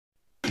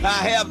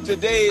I have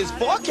today's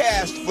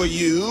forecast for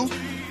you.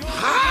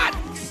 Hot!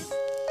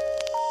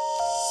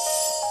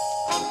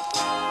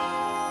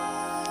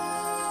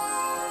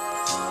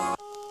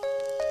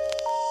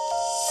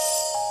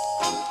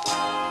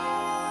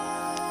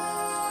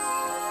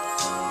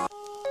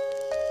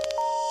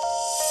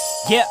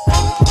 Yep.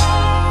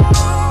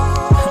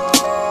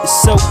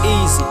 It's so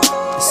easy.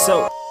 It's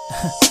so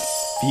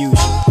Fusion.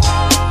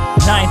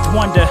 Ninth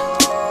wonder.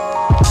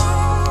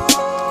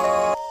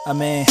 I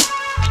mean,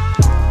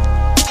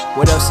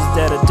 what else is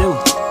there to do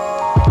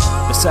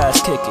besides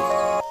kick it?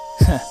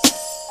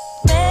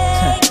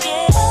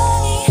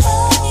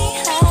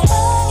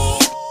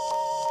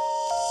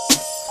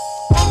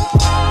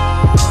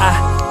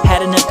 I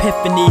had an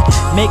epiphany.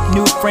 Make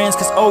new friends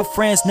cause old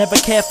friends never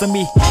cared for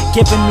me.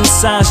 Giving me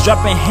signs,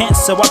 dropping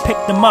hints, so I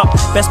picked them up.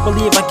 Best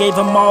believe I gave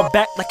them all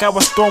back like I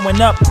was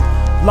throwing up.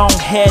 Long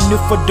hair, new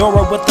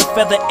fedora with the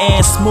feather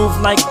end.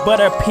 Smooth like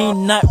butter,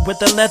 peanut with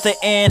the leather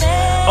end.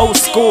 Old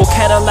school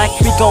Cadillac,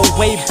 we go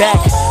way back.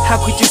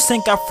 How could you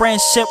sink our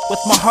friendship with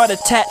my heart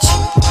attached?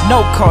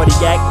 No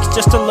cardiac,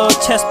 just a little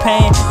chest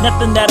pain.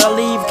 Nothing that I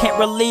leave, can't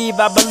relieve,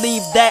 I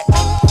believe that.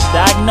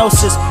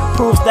 Diagnosis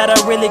proves that I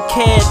really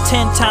cared.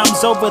 10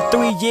 times over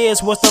 3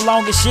 years was the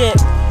longest yet.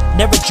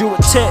 Never drew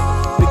a tip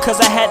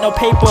because I had no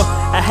paper.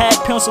 I had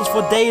pencils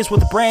for days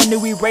with brand new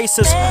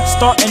erasers.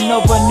 Starting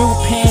over new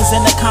pens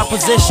in the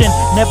composition.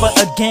 Never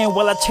again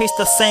will I chase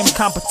the same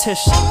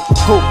competition.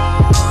 Who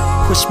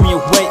push me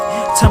away?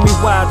 Tell me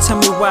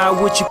why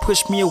would you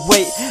push me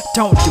away?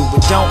 Don't do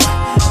it,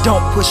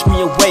 don't push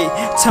me away.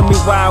 Tell me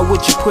why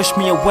would you push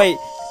me away?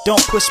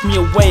 Don't push me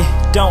away,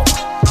 don't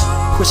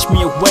push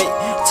me away.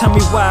 Tell me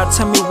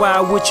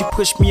why would you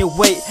push me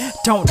away?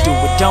 Don't do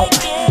it, don't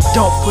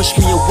push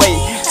me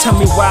away. Tell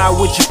me why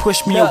would you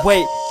push me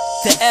away?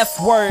 The F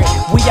word,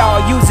 we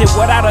all use it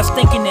without us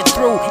thinking it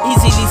through.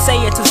 Easily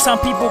say it to some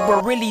people,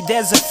 but really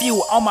there's a few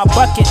on my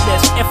bucket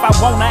list. If I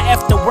want, I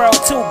F the world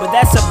too, but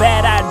that's a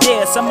bad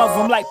idea. Some of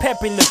them like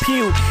Pepe Le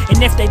Pew,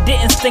 and if they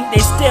didn't stink, they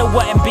still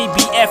wouldn't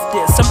BBF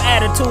this. Some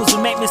attitudes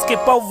would make me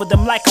skip over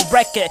them like a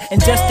record.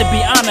 And just to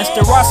be honest,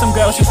 there are some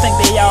girls who think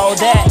they all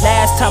that.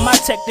 Last time I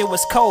checked, it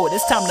was cold,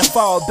 it's time to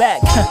fall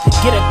back.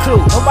 Get a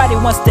clue, nobody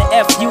wants to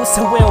F you,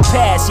 so we'll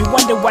pass. You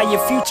wonder why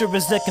your future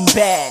is looking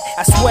bad.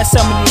 I swear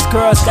some of these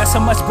girls got so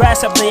much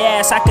brass up their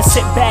ass, I could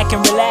sit back and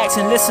relax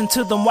and listen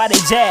to them while they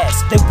jazz.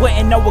 They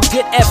wouldn't know a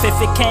good F if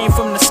it came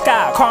from the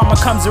sky. Karma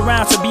comes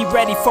around, so be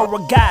ready for a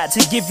God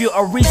to give you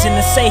a reason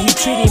to say he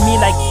treated me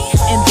like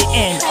in the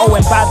end. Oh,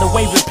 and by the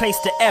way, replace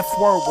the F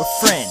word with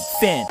friend,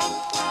 Finn.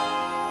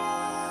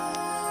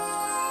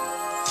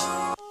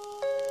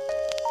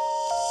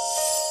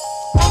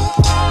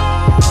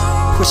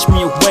 Push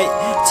me away.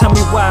 Tell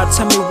me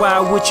why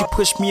would you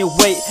push me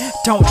away?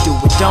 Don't do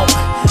it,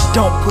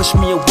 don't push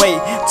me away.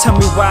 Tell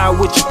me why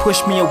would you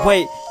push me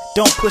away?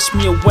 Don't push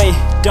me away,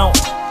 don't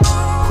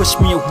push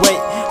me away.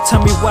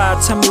 Tell me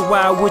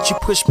why would you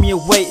push me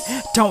away?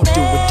 Don't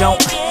do it,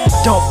 don't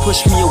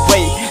push me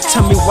away.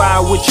 Tell me why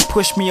would you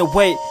push me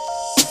away?